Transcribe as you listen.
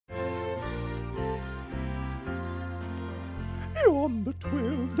from the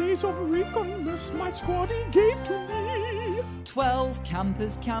 12 days of Reconmas my squaddy gave to me. 12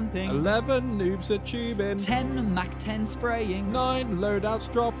 campers camping. 11 noobs are tubing. 10 Mac-10 spraying. 9 loadouts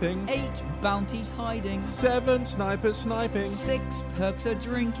dropping. 8 bounties hiding. 7 snipers sniping. 6 perks are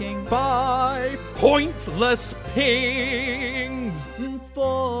drinking. 5 pointless pings.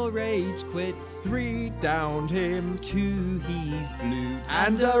 4 rage quits. 3 downed him. 2 he's blue.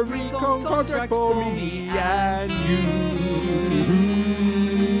 And a recon contract for me and you.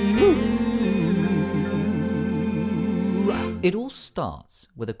 It all starts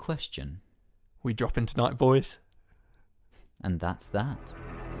with a question. We dropping tonight, boys? And that's that.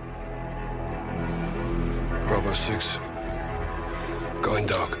 Bravo 6. Going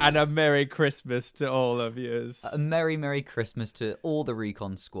dark. And a Merry Christmas to all of yous. A merry, merry Christmas to all the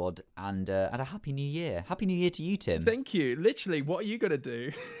Recon squad and a Happy New Year. Happy New Year to you, Tim. Thank you. Literally, what are you going to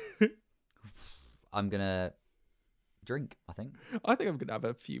do? I'm going to drink, I think. I think I'm going to have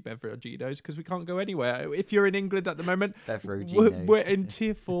a few beveraginos because we can't go anywhere. If you're in England at the moment, Beveraginos. we're in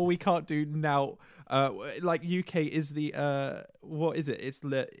tier 4. We can't do now. Like UK is the what is it? It's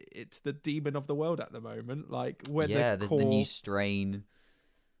the demon of the world at the moment. Like when the new strain.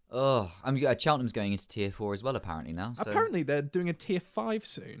 Oh, Cheltenham's going into tier 4 as well apparently now. So. Apparently they're doing a tier 5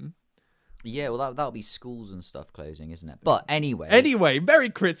 soon. Yeah, well that'll be schools and stuff closing, isn't it? But anyway,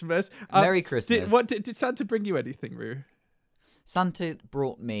 Merry Christmas. Merry Christmas. Did Santa bring you anything, Roo? Santa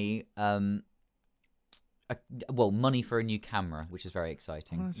brought me money for a new camera, which is very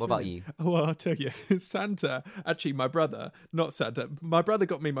exciting. What about you? Well, I'll tell you, Santa, actually my brother, not Santa, my brother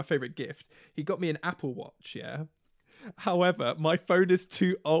got me my favourite gift. He got me an Apple Watch, yeah? However, my phone is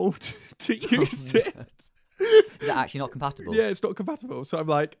too old to use it. Is it actually not compatible? Yeah, it's not compatible. So I'm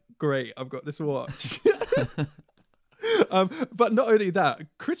like, great, I've got this watch. But not only that,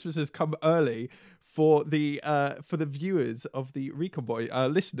 Christmas has come early for the viewers of the Recon Boy,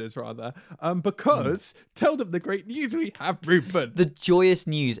 listeners rather, because tell them the great news we have, Rupert. The joyous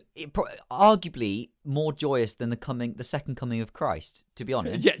news, arguably more joyous than the second coming of Christ, to be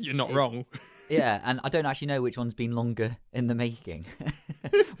honest. Yeah, you're not wrong. Yeah, and I don't actually know which one's been longer in the making.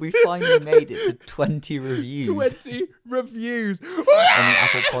 We finally made it to 20 reviews. 20 reviews. On the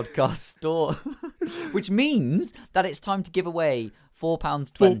Apple Podcast Store. Which means that it's time to give away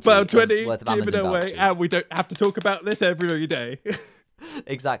 £4.20 £4.20 worth of give Amazon it away, vouchers. and we don't have to talk about this every day.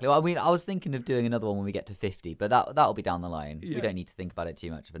 Exactly. Well, I mean, I was thinking of doing another one when we get to 50, but that'll be down the line. Yeah. We don't need to think about it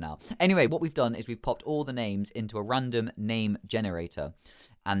too much for now. Anyway, what we've done is we've popped all the names into a random name generator.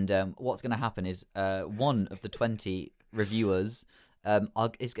 And what's going to happen is one of the 20 reviewers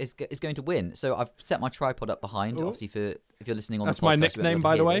is going to win. So I've set my tripod up behind. Ooh. Obviously, if you're listening on That's the podcast, my you won't be nickname, able to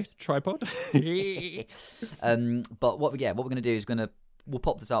by the hear way, this. tripod. But what we're going to do is we'll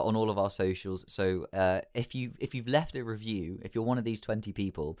pop this out on all of our socials. So if you've left a review, if you're one of these 20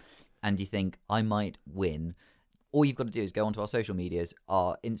 people and you think I might win, all you've got to do is go onto our social medias,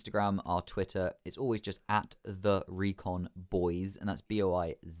 our Instagram, our Twitter. It's always just at the Recon Boys, and that's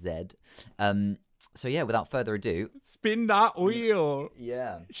BOIZ. So yeah, without further ado, Spin that wheel.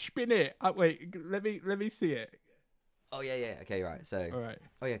 yeah. Spin it. Wait, let me see it. Oh yeah. Okay, right. So All right.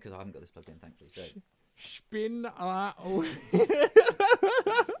 oh yeah, because I haven't got this plugged in, thankfully. So Spin that wheel.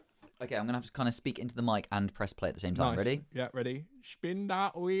 okay, I'm gonna have to kind of speak into the mic and press play at the same time. Nice. Ready? Yeah, ready. Spin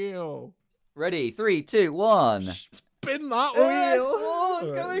that wheel. Ready? 3, 2, 1. Spin that Oh, wheel.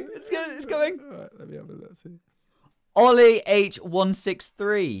 it's All going. right. It's going. All right, let me have a look. See. Ollie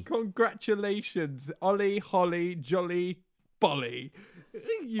H163. Congratulations, Ollie, Holly, Jolly, Bolly.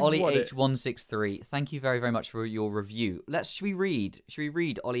 You Ollie won it. H163. Thank you very, very much for your review. Should we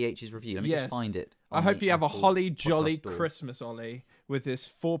read Ollie H's review? Let me just find it. I on hope the you have a Apple holly Podcast jolly Store. Christmas, Ollie, with this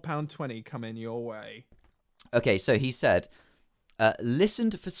 £4.20 coming your way. Okay, so he said,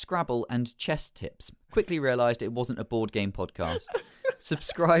 listened for Scrabble and chess tips. Quickly realised it wasn't a board game podcast.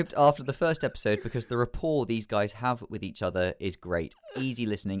 Subscribed after the first episode because the rapport these guys have with each other is great. Easy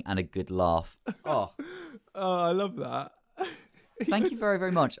listening and a good laugh. Oh, I love that. thank you very,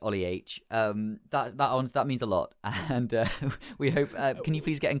 very much, Ollie H. That means a lot. And we hope, can you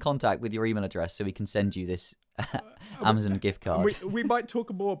please get in contact with your email address so we can send you this Amazon gift card? We might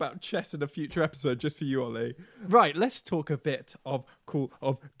talk more about chess in a future episode just for you, Ollie. Right, let's talk a bit of Call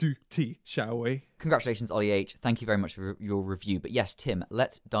of Duty, shall we? Congratulations, Ollie H. Thank you very much for your review. But yes, Tim,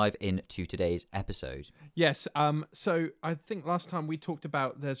 let's dive into today's episode. Yes, so I think last time we talked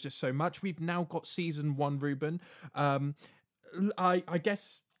about there's just so much. We've now got season 1, Ruben. I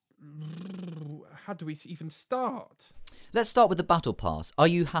guess, how do we even start? Let's start with the Battle Pass. Are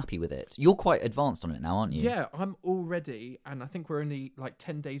you happy with it? You're quite advanced on it now, aren't you? Yeah, I'm all ready, and I think we're only like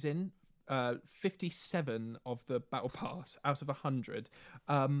 10 days in 57 of the battle pass out of 100.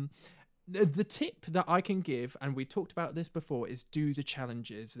 The tip that I can give, and we talked about this before, is do the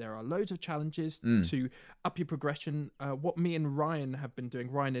challenges. There are loads of challenges to up your progression. What me and Ryan have been doing,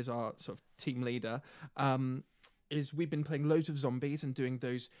 Ryan is our sort of team leader, is we've been playing loads of zombies and doing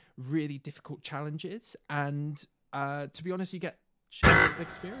those really difficult challenges. And to be honest, you get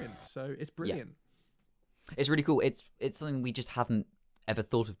experience. So it's brilliant. Yeah. It's really cool. It's something we just haven't ever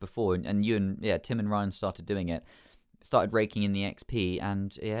thought of before. And you and Tim and Ryan started doing it. Started raking in the XP,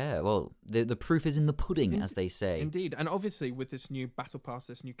 and well, the proof is in the pudding, as they say. Indeed, and obviously with this new battle pass,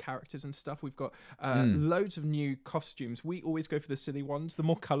 there's new characters and stuff. We've got loads of new costumes. We always go for the silly ones. The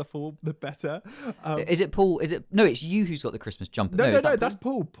more colourful, the better. Is it Paul? No, it's you who's got the Christmas jumper. No, that's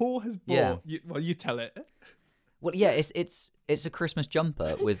Paul. Paul has bought. Yeah. You tell it. Well, yeah, it's a Christmas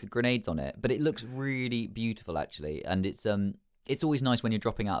jumper with grenades on it, but it looks really beautiful actually, and it's always nice when you're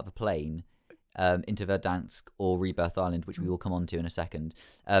dropping out of a plane. Into Verdansk or Rebirth Island, which we will come on to in a second.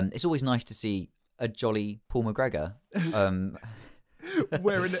 It's always nice to see a jolly Paul McGregor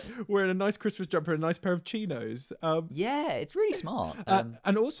wearing a nice Christmas jumper and a nice pair of chinos. Yeah, it's really smart.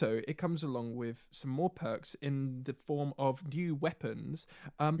 And also, it comes along with some more perks in the form of new weapons.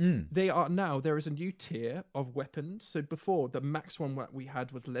 There is a new tier of weapons. So before, the max one that we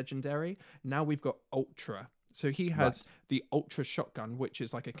had was legendary. Now we've got ultra. So he has the ultra shotgun, which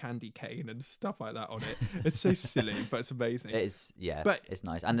is like a candy cane and stuff like that on it. It's so silly, but it's amazing. It's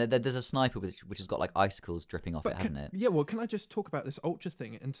nice. And there's a sniper which has got like icicles dripping off it, hasn't it? Yeah, well, can I just talk about this ultra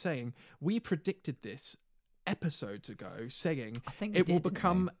thing and saying we predicted this episodes ago, saying it will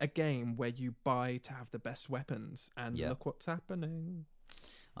become a game where you buy to have the best weapons, and look what's happening.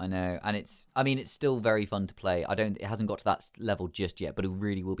 I know, and it's still very fun to play. It hasn't got to that level just yet, but it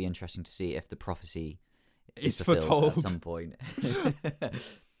really will be interesting to see if the prophecy is fulfilled at some point.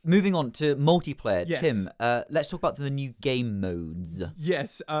 Moving on to multiplayer, yes. Tim, let's talk about the new game modes.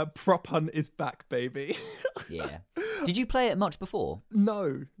 Yes, Prop Hunt is back, baby. Yeah. Did you play it much before?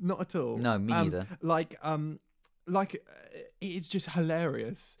 No, not at all. No, me neither. It's just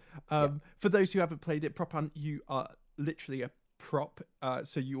hilarious. For those who haven't played it, Prop Hunt, you are literally a prop.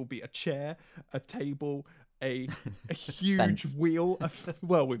 So you will be a chair, a table, a huge wheel.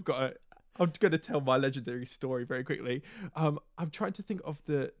 We've got I'm going to tell my legendary story very quickly. I'm trying to think of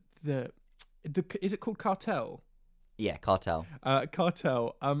the is it called Cartel? Yeah, Cartel.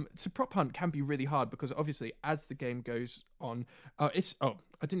 Cartel. So Prop Hunt can be really hard because obviously as the game goes on, I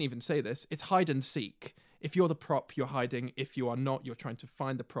didn't even say this. It's hide and seek. If you're the prop, you're hiding. If you are not, you're trying to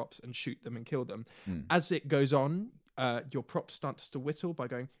find the props and shoot them and kill them. As it goes on, your prop starts to whistle by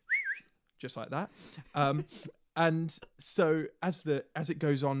going just like that. And so as it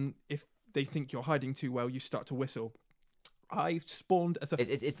goes on, if they think you're hiding too well, you start to whistle. I spawned as a...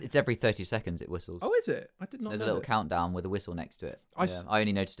 It's every 30 seconds it whistles. Oh, is it? I did not know. There's a little countdown with a whistle next to it. I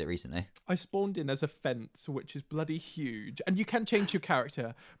only noticed it recently. I spawned in as a fence, which is bloody huge. And you can change your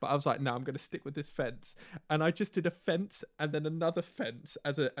character, but I was like, no, I'm going to stick with this fence. And I just did a fence and then another fence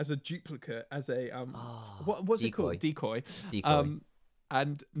as a duplicate, as a... what's it called? Decoy.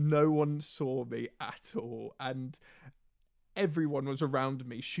 And no one saw me at all. And... everyone was around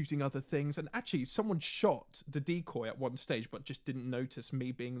me shooting other things, and actually someone shot the decoy at one stage but just didn't notice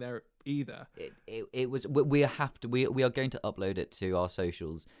me being there either. It was we are going to upload it to our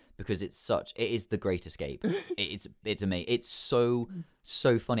socials because it is the great escape. it's amazing. It's so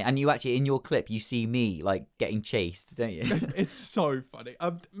funny, and you actually in your clip you see me like getting chased, don't you? It's so funny.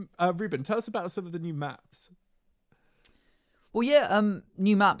 Ruben, tell us about some of the new maps. Well, yeah,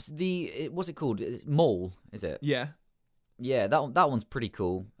 new maps. What's it called? Mole, is it? Yeah. Yeah, that one's pretty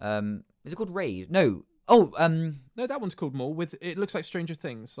cool. Is it called Raid? No. Oh, no, that one's called Mole. It looks like Stranger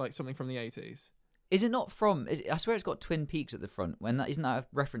Things, like something from the 80s. Is it not from? I swear it's got Twin Peaks at the front. Isn't that a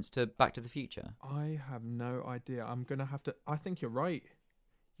reference to Back to the Future? I have no idea. I'm gonna have to. I think you're right.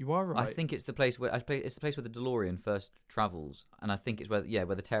 You are right. I think it's the place where it's the place where the DeLorean first travels, and I think it's where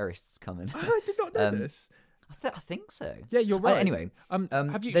the terrorists come in. I did not know this. I think so. Yeah, you're right. Anyway,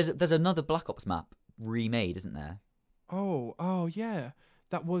 have you? There's another Black Ops map remade, isn't there? Oh, yeah.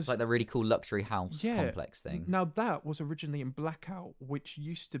 That was... like the really cool luxury house complex thing. Now, that was originally in Blackout, which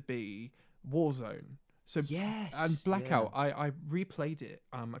used to be Warzone. So, yes. And Blackout, I replayed it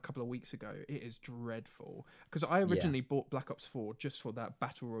a couple of weeks ago. It is dreadful. Because I originally bought Black Ops 4 just for that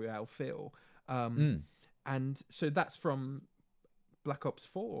Battle Royale feel. And so that's from Black Ops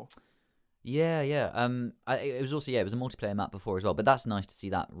 4. Yeah. It was also, it was a multiplayer map before as well, but that's nice to see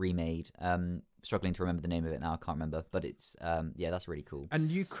that remade. Struggling to remember the name of it now, I can't remember, but it's, that's really cool. And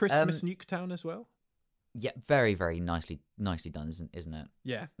new Christmas Nuketown as well? Yeah, very, very nicely done, isn't it?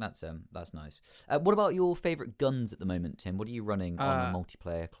 Yeah. That's nice. What about your favorite guns at the moment, Tim? What are you running on the Uh,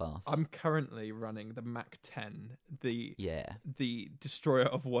 multiplayer class? I'm currently running the Mac 10, Yeah, the Destroyer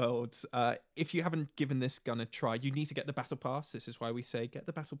of Worlds. If you haven't given this gun a try, you need to get the Battle Pass. This is why we say get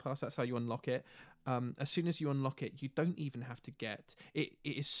the Battle Pass. That's how you unlock it. As soon as you unlock it, you don't even have to get it.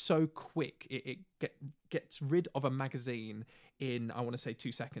 It is so quick. Gets rid of a magazine in, I want to say,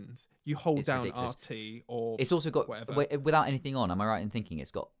 2 seconds. You hold It's down ridiculous. RT or it's also got whatever. without anything on. Am I right in thinking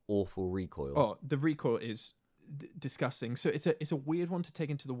it's got awful recoil? Oh, the recoil is disgusting. So it's a weird one to take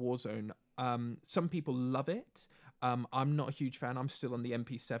into the Warzone. Some people love it. I'm not a huge fan. I'm still on the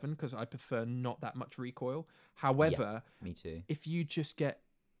MP7 because I prefer not that much recoil. However, Me too. if you just get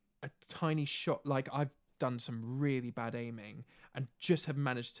a tiny shot, like I've done some really bad aiming and just have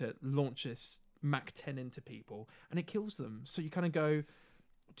managed to launch this Mac 10 into people and it kills them. So you kind of go,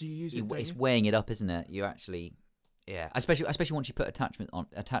 do you use it? don't It's you? weighing it up, isn't it? You actually, yeah, especially once you put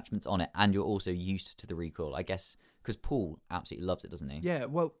attachments on it, and you're also used to the recoil. I guess because Paul absolutely loves it, doesn't he? Yeah,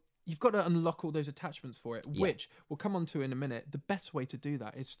 well, you've got to unlock all those attachments for it, Yeah. which we'll come on to in a minute. The best way to do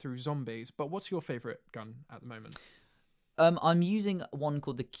that is through zombies. But what's your favourite gun at the moment? I'm using one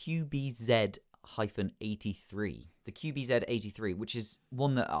called the QBZ-83. The QBZ-83, which is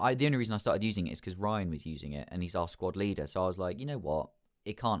one that the only reason I started using it is because Ryan was using it, and he's our squad leader. So I was like, you know what,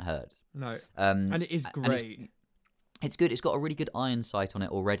 it can't hurt. No, And and it is great. It's good. It's got a really good iron sight on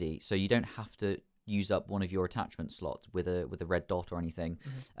it already, so you don't have to use up one of your attachment slots with a red dot or anything.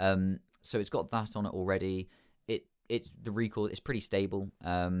 So it's got that on it already. It's the recoil. It's pretty stable.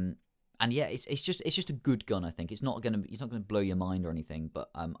 And yeah, it's just a good gun. I think it's not gonna blow your mind or anything. But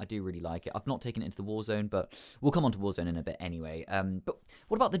I do really like it. I've not taken it into the Warzone, but we'll come on to Warzone in a bit anyway. But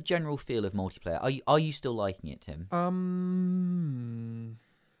what about the general feel of multiplayer? Are you still liking it, Tim?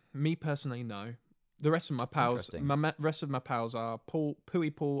 Me personally, no. The rest of my pals, Interesting. rest of my pals are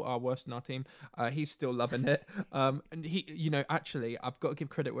Pooey Paul, our worst in our team. He's still loving it. And he, actually, I've got to give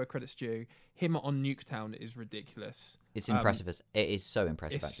credit where credit's due. Him on Nuketown is ridiculous. It's impressive. It is so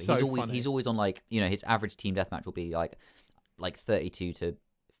impressive. it's Actually, so funny. he's always on his average team deathmatch will be like 32 to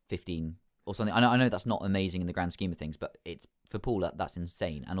 15 or something. I know that's not amazing in the grand scheme of things, but it's for Paul that's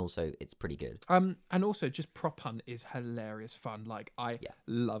insane, and also it's pretty good. And also just prop hunt is hilarious fun. Like I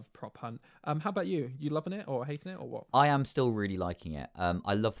love prop hunt. How about you? You loving it or hating it or what? I am still really liking it.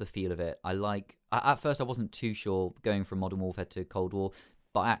 I love the feel of it. At first I wasn't too sure going from Modern Warfare to Cold War,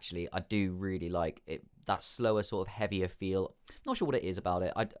 but actually I do really like it. That slower, sort of heavier feel. Not sure what it is about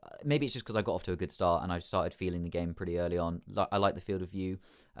it. Maybe it's just because I got off to a good start and I started feeling the game pretty early on. I like the field of view.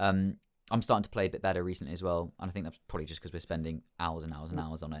 I'm starting to play a bit better recently as well, and I think that's probably just because we're spending hours and hours and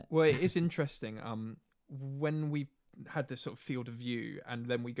hours on it. Well, it is interesting. When we had this sort of field of view, and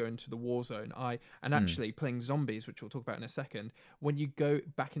then we go into the war zone. Actually playing zombies, which we'll talk about in a second. When you go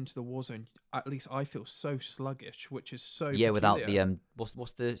back into the war zone, at least I feel so sluggish, which is so without peculiar. the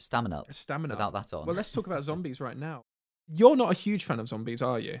what's the stamina? Stamina Without that on. Well, let's talk about zombies right now. You're not a huge fan of zombies,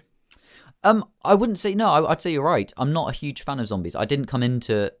 are you? I wouldn't say no. I'd say you're right. I'm not a huge fan of zombies. I didn't come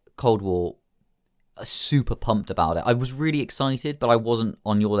into Cold War super pumped about it. I was really excited, but I wasn't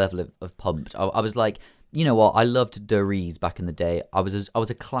on your level of pumped. I was like, you know what? I loved Der Riese back in the day. I was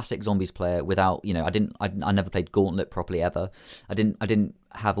a classic zombies player without, I never played Gauntlet properly ever. I didn't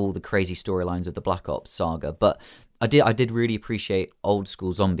have all the crazy storylines of the Black Ops saga, but I did really appreciate old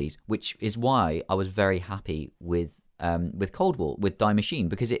school zombies, which is why I was very happy with Cold War, with Die Machine,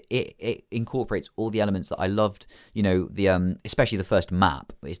 because it incorporates all the elements that I loved, especially the first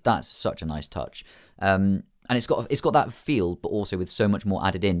map. That's such a nice touch. And it's got that feel, but also with so much more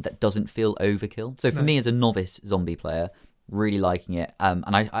added in that doesn't feel overkill. So for me as a novice zombie player, really liking it.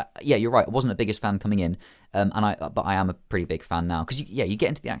 And you're right. I wasn't the biggest fan coming in, but I am a pretty big fan now because you get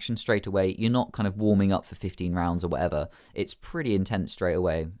into the action straight away. You're not kind of warming up for 15 rounds or whatever. It's pretty intense straight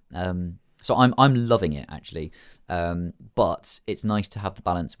away. So I'm loving it actually, but it's nice to have the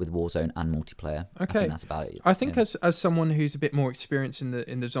balance with Warzone and multiplayer. Okay, I think that's about it. I think as someone who's a bit more experienced in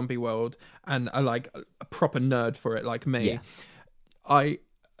the zombie world and like a proper nerd for it, like me,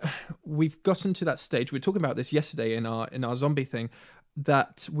 we've gotten to that stage. We were talking about this yesterday in our zombie thing,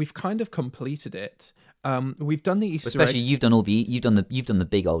 that we've kind of completed it. We've done the Easter Especially eggs. you've done the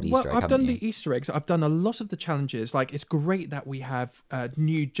big old Easter egg. Well, I've done haven't you? the Easter eggs. I've done a lot of the challenges. Like, it's great that we have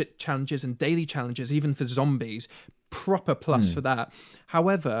new challenges and daily challenges, even for zombies. Proper plus for that.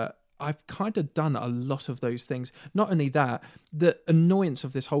 However, I've kind of done a lot of those things. Not only that, the annoyance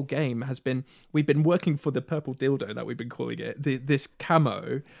of this whole game has been, we've been working for the purple dildo that we've been calling it, this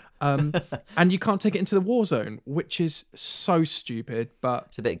camo, And you can't take it into the war zone, which is so stupid. But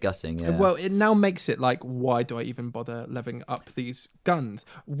It's a bit gutting. Yeah. well, it now makes it like, why do I even bother leveling up these guns?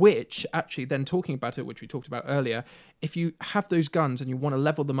 Which actually, then talking about it, which we talked about earlier, if you have those guns and you want to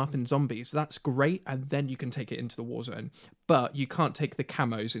level them up in zombies, that's great, and then you can take it into the war zone. But you can't take the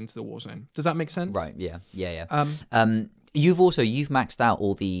camos into the war zone. Does that make sense? Right. Yeah. You've maxed out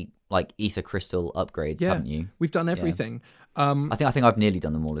all the like ether crystal upgrades, haven't you? We've done everything. I think I've nearly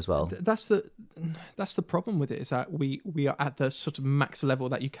done them all as well. That's the problem with it, is that we are at the sort of max level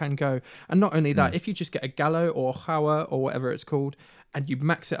that you can go. And not only that, if you just get a Gallo or Hawa or whatever it's called, and you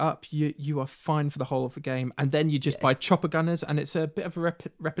max it up, you are fine for the whole of the game. And then you just buy chopper gunners, and it's a bit of a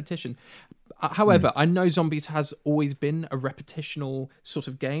repetition. However, I know Zombies has always been a repetitional sort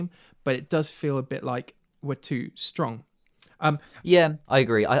of game, but it does feel a bit like we're too strong. Yeah, I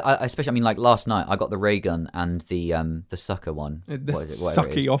agree. I especially, I mean, like last night I got the ray gun and the sucker one. The What is it? Whatever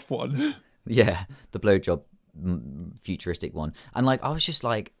it sucky is. off one. Yeah, the blowjob futuristic one. And like I was just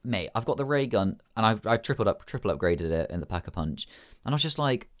like, mate, I've got the ray gun and I triple upgraded it in the Pack-a-Punch, and I was just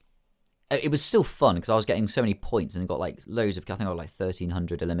like, it was still fun because I was getting so many points and got like loads of, I think I got like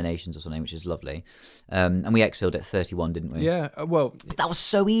 1,300 eliminations or something, which is lovely. And we exfilled at 31, didn't we? Yeah, well, That was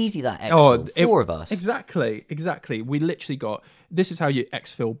so easy, that exfil. Four of us. Exactly. We literally got, this is how you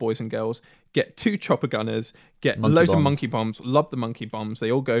exfil, boys and girls. Get 2 chopper gunners, get Monkey loads of bombs. monkey bombs, lob the monkey bombs,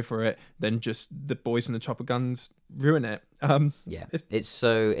 they all go for it, then just the boys and the chopper guns ruin it. Yeah, it's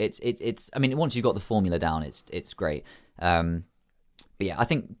I mean, once you've got the formula down, it's great. But yeah, I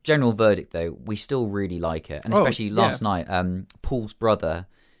think general verdict though, we still really like it, and especially last night, Paul's brother,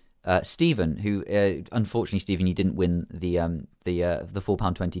 Stephen, who unfortunately, Stephen, you didn't win the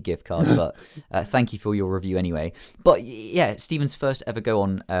 £4.20 gift card, but thank you for your review anyway. But yeah, Stephen's first ever go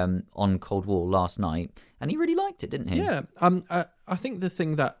on Cold War last night, and he really liked it, didn't he? Yeah. I think the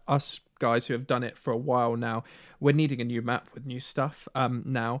thing that us guys who have done it for a while now, we're needing a new map with new stuff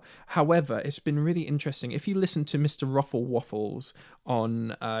now. However, it's been really interesting. If you listen to Mr. Ruffle Waffles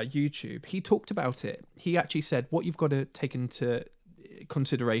on YouTube, he talked about it. He actually said what you've got to take into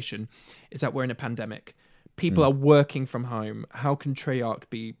consideration is that we're in a pandemic. People are working from home. How can Treyarch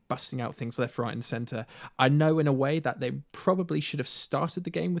be busting out things left, right, and center? I know in a way that they probably should have started the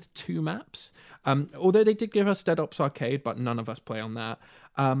game with 2 maps. Although they did give us Dead Ops Arcade, but none of us play on that.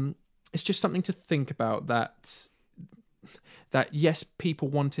 It's just something to think about, that yes, people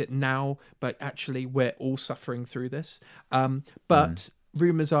want it now, but actually we're all suffering through this. But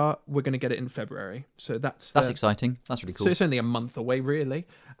rumors are we're going to get it in February. So that's exciting. That's really cool. So it's only a month away, really.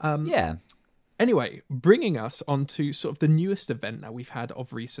 Yeah. Anyway, bringing us on to sort of the newest event that we've had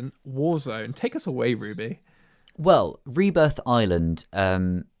of recent, Warzone. Take us away, Ruby. Well, Rebirth Island.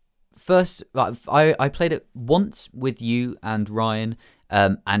 First, I played it once with you and Ryan,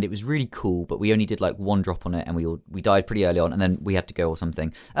 and it was really cool. But we only did like 1 drop on it, and we died pretty early on, and then we had to go or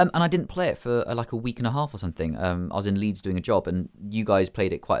something. And I didn't play it for like a week and a half or something. I was in Leeds doing a job, and you guys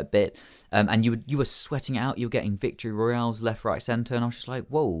played it quite a bit. And you were sweating it out. You were getting victory royales left, right, centre, and I was just like,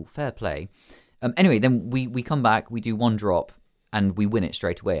 whoa, fair play. Anyway, then we come back, we do 1 drop, and we win it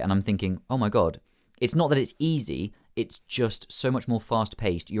straight away. And I'm thinking, oh my god, it's not that it's easy, it's just so much more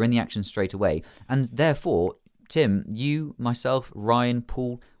fast-paced. You're in the action straight away. And therefore, Tim, you, myself, Ryan,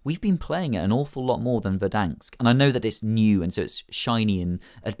 Paul, we've been playing it an awful lot more than Verdansk. And I know that it's new, and so it's shiny and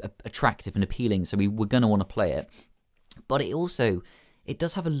attractive and appealing, so we're going to want to play it. But it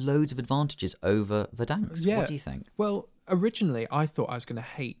does have loads of advantages over Verdansk. Yeah. What do you think? Well, originally I thought I was going to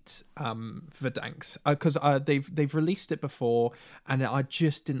hate Verdansk because they've released it before, and I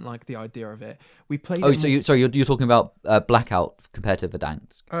just didn't like the idea of it. We played. Oh, so you're talking about Blackout compared to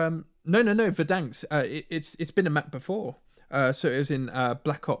Verdansk? No, Verdansk. It's been a map before. So it was in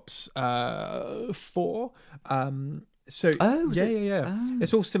Black Ops 4. So yeah. Oh.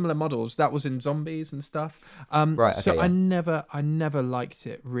 It's all similar models. That was in Zombies and stuff. Right. Okay, so yeah. I never liked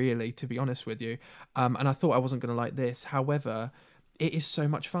it, really, to be honest with you. And I thought I wasn't going to like this. However, it is so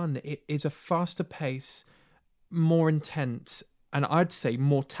much fun. It is a faster pace, more intense, and I'd say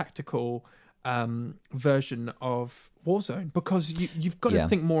more tactical version of Warzone, because you've got to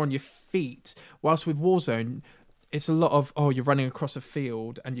think more on your feet. Whilst with Warzone, it's a lot of, you're running across a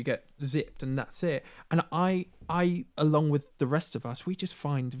field and you get zipped and that's it. And I along with the rest of us, we just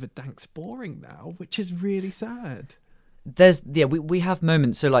find Verdansk boring now, which is really sad. We have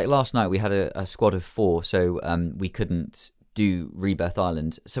moments. So like last night we had a squad of 4, so we couldn't do Rebirth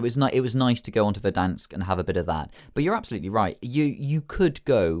Island. So it was nice to go onto Verdansk and have a bit of that. But you're absolutely right. You could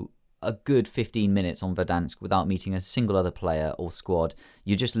go a good 15 minutes on Verdansk without meeting a single other player or squad.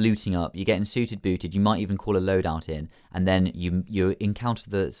 You're just looting up, you're getting suited, booted, you might even call a loadout in, and then you encounter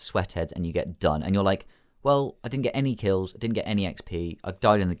the sweatheads and you get done. And you're like, well, I didn't get any kills, I didn't get any XP, I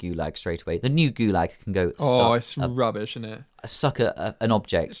died in the gulag straight away. The new gulag can go it's rubbish, isn't it? Suck an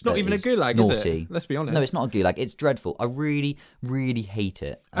object. It's not even a gulag, naughty. is it? Let's be honest. No, it's not a gulag. It's dreadful. I really, really hate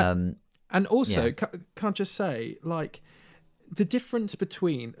it. And also, can't just say, like, the difference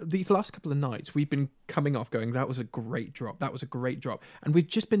between these last couple of nights, we've been coming off going, that was a great drop. That was a great drop. And we've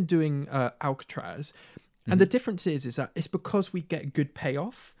just been doing Alcatraz. And the difference is that it's because we get good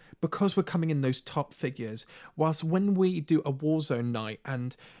payoff, because we're coming in those top figures. Whilst when we do a Warzone night,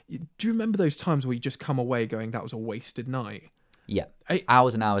 and do you remember those times where you just come away going, that was a wasted night? Yeah,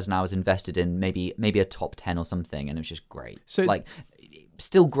 hours and hours and hours invested in maybe a top 10 or something, and it was just great. So like,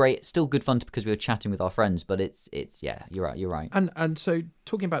 still great, still good fun because we were chatting with our friends, but it's yeah, you're right. And so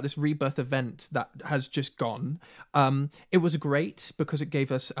talking about this rebirth event that has just gone, it was great because it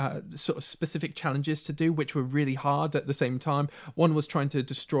gave us sort of specific challenges to do, which were really hard at the same time. One was trying to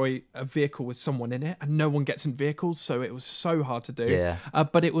destroy a vehicle with someone in it, and no one gets in vehicles, so it was so hard to do. Yeah.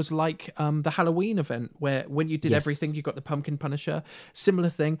 But it was like the Halloween event where when you did everything, you got the Pumpkin Punisher. Similar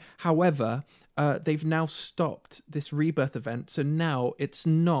thing. However, they've now stopped this rebirth event, so now it's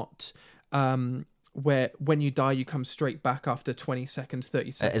not where when you die you come straight back after 20 seconds,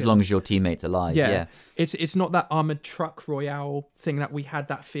 30 seconds, as long as your teammate's alive. Yeah. It's not that armored truck royale thing that we had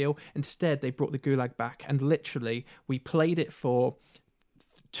that feel. Instead, they brought the gulag back, and literally we played it for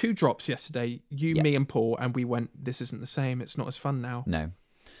 2 drops yesterday, me and Paul, and we went, this isn't the same, it's not as fun now. No.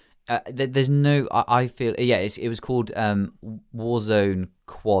 There's no, I feel, it was called Warzone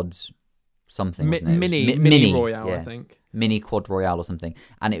Quads something, mini royale, I think. Mini quad royale or something.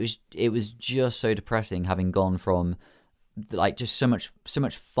 And it was just so depressing having gone from like just so much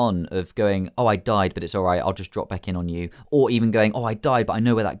fun of going, oh, I died, but it's all right, I'll just drop back in on you, or even going, oh, I died, but I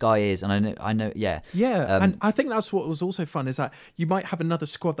know where that guy is, and I know and I think that's what was also fun, is that you might have another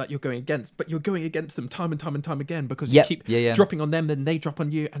squad that you're going against, but you're going against them time and time again because you keep dropping on them, then they drop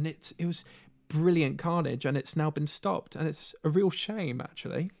on you, and it was brilliant carnage, and it's now been stopped, and it's a real shame,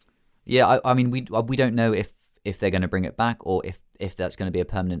 actually. Yeah, I mean, we don't know if they're going to bring it back, or if that's going to be a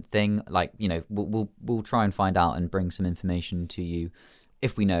permanent thing. Like, you know, we'll try and find out and bring some information to you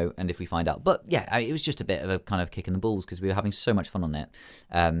if we know and if we find out. But yeah, it was just a bit of a kind of kick in the balls because we were having so much fun on it.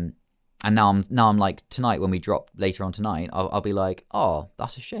 And now I'm like, tonight when we drop later on tonight, I'll be like, oh,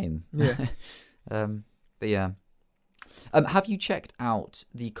 that's a shame. Yeah. But yeah. Have you checked out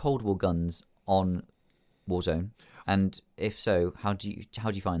the Cold War guns on Warzone? And if so, how do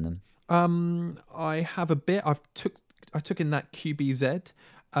you find them? I have a bit. I took in that QBZ.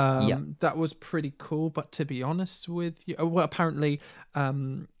 That was pretty cool. But to be honest with you, well, apparently,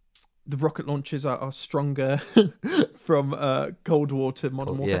 the rocket launchers are stronger from Cold War to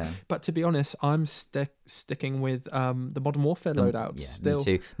Modern Warfare. Yeah. But to be honest, I'm sticking with the Modern Warfare loadouts. Yeah, still. Me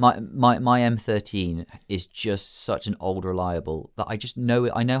too. My M13 is just such an old reliable that I just know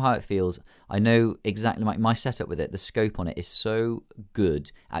it. I know how it feels. I know exactly my setup with it. The scope on it is so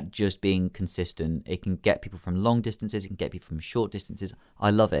good at just being consistent. It can get people from long distances. It can get people from short distances. I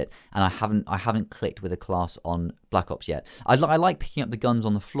love it, and I haven't clicked with a class on Black Ops yet. I like picking up the guns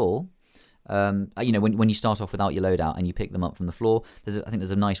on the floor. You know, when you start off without your loadout and you pick them up from the floor, I think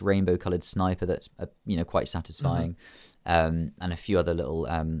there's a nice rainbow coloured sniper that's you know, quite satisfying, and a few other little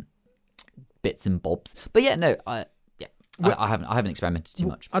bits and bobs. But yeah, no, I haven't experimented too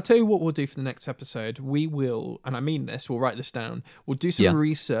much. I'll tell you what we'll do for the next episode. We will, and I mean this, we'll write this down. We'll do some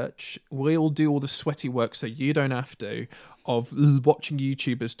research. We'll do all the sweaty work so you don't have to, of watching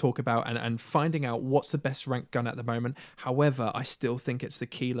YouTubers talk about and finding out what's the best ranked gun at the moment. However, I still think it's the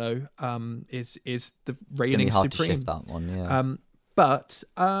Kilo is the reigning it's hard supreme. To shift that one, yeah. But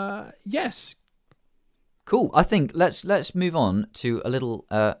yes. Cool. I think let's move on to a little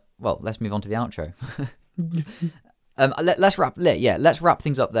let's move on to the outro. Let's wrap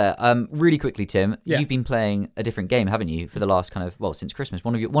things up there. Really quickly, Tim. Yeah. You've been playing a different game, haven't you, for the last since Christmas?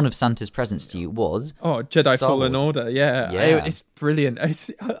 One of Santa's presents to you was Jedi Star Fallen Wars. Order. Yeah. It's brilliant.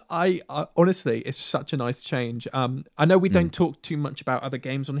 I honestly, it's such a nice change. I know we don't talk too much about other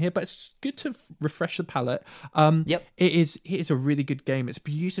games on here, but it's good to refresh the palate. It is a really good game. It's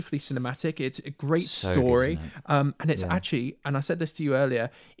beautifully cinematic. It's a great story. Good, and it's actually, and I said this to you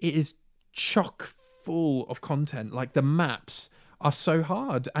earlier, it is chock full of content. Like, the maps are so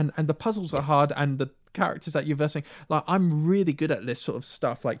hard, and the puzzles are hard, and the characters that you're versing. Like, I'm really good at this sort of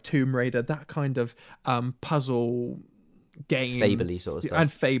stuff, like Tomb Raider, that kind of puzzle game, Fable-y sort of stuff,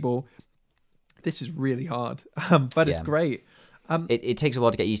 and Fable. This is really hard, but it's great. It takes a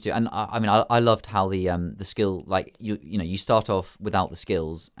while to get used to, and I mean, I loved how the skill, like you start off without the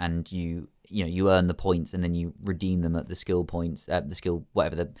skills, and you earn the points, and then you redeem them at the skill points, the skill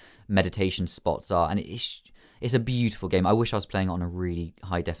whatever the meditation spots are, and it's a beautiful game. I wish I was playing it on a really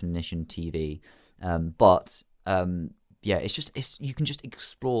high definition TV, but yeah, it's you can just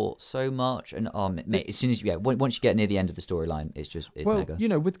explore so much, and mate, as soon as once you get near the end of the storyline, it's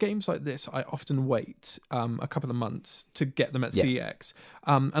mega. With games like this, I often wait a couple of months to get them at CEX,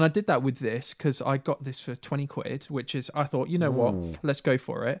 and I did that with this because I got this for 20 quid, which is I thought, what, let's go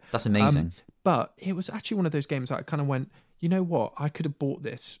for it. That's amazing. But it was actually one of those games that I kind of went, you know what, I could have bought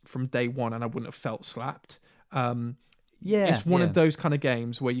this from day one and I wouldn't have felt slapped. It's one of those kind of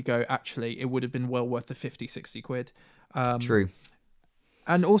games where you go, actually, it would have been well worth the 50, 60 quid. True.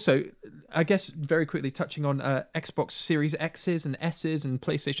 And also, I guess very quickly touching on Xbox Series X's and S's and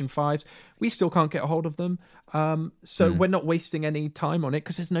PlayStation 5s, we still can't get a hold of them. So we're not wasting any time on it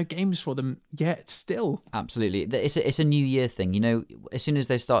because there's no games for them yet still. Absolutely. It's a New Year thing. As soon as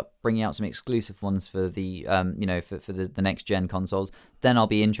they start bringing out some exclusive ones for the, for the next gen consoles, then I'll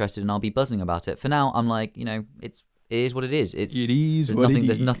be interested and I'll be buzzing about it. For now, I'm like, it is what it is.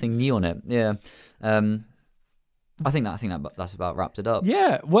 There's nothing new on it. Yeah. I think that's about wrapped it up.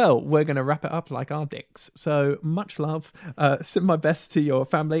 Yeah, well, we're going to wrap it up like our dicks. So much love. Send my best to your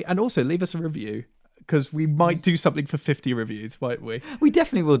family, and also leave us a review because we might do something for 50 reviews, might we? We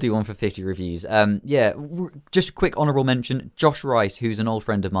definitely will do one for 50 reviews. Just a quick honourable mention. Josh Rice, who's an old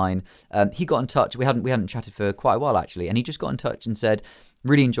friend of mine, he got in touch. We hadn't chatted for quite a while actually, and he just got in touch and said,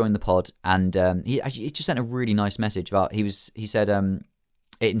 really enjoying the pod, and he just sent a really nice message about. He said.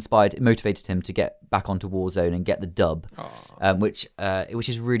 It motivated him to get back onto Warzone and get the dub, which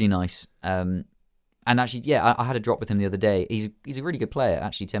is really nice. And actually, I had a drop with him the other day. He's a really good player,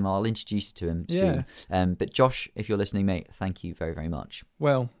 actually, Tim. I'll introduce you to him soon. But Josh, if you're listening, mate, thank you very, very much.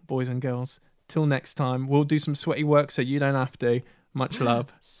 Well, boys and girls, till next time, we'll do some sweaty work so you don't have to. Much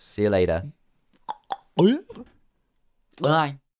love. See you later. Bye.